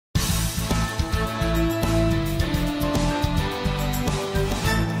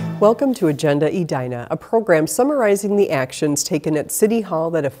Welcome to Agenda Edina, a program summarizing the actions taken at City Hall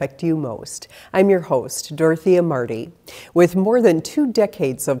that affect you most. I'm your host, Dorothea Marty. With more than 2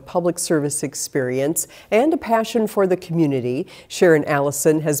 decades of public service experience and a passion for the community, Sharon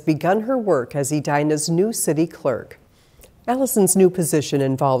Allison has begun her work as Edina's new City Clerk. Allison's new position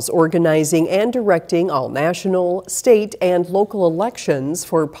involves organizing and directing all national, state, and local elections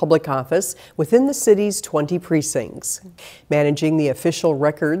for public office within the city's 20 precincts. Managing the official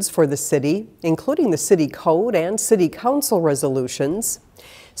records for the city, including the city code and city council resolutions,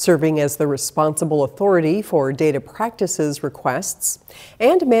 serving as the responsible authority for data practices requests,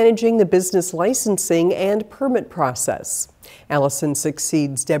 and managing the business licensing and permit process. Allison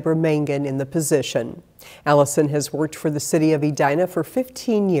succeeds Deborah Mangan in the position. Allison has worked for the City of Edina for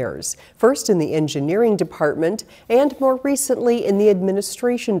 15 years, first in the engineering department and more recently in the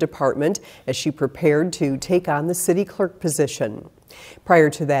administration department as she prepared to take on the city clerk position. Prior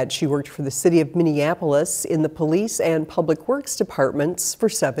to that, she worked for the City of Minneapolis in the police and public works departments for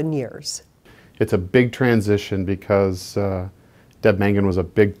 7 years. It's a big transition because Deb Mangan was a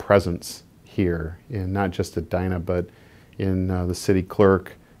big presence here, in not just Edina, but in the city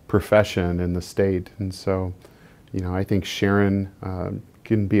clerk profession in the state. And so, I think Sharon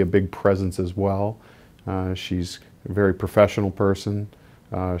can be a big presence as well. She's a very professional person.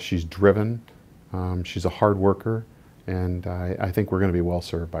 She's driven. She's a hard worker. And I think we're going to be well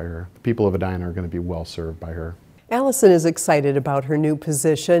served by her. The people of Edina are going to be well served by her. Allison is excited about her new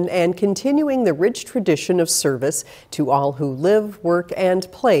position and continuing the rich tradition of service to all who live, work, and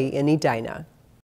play in Edina.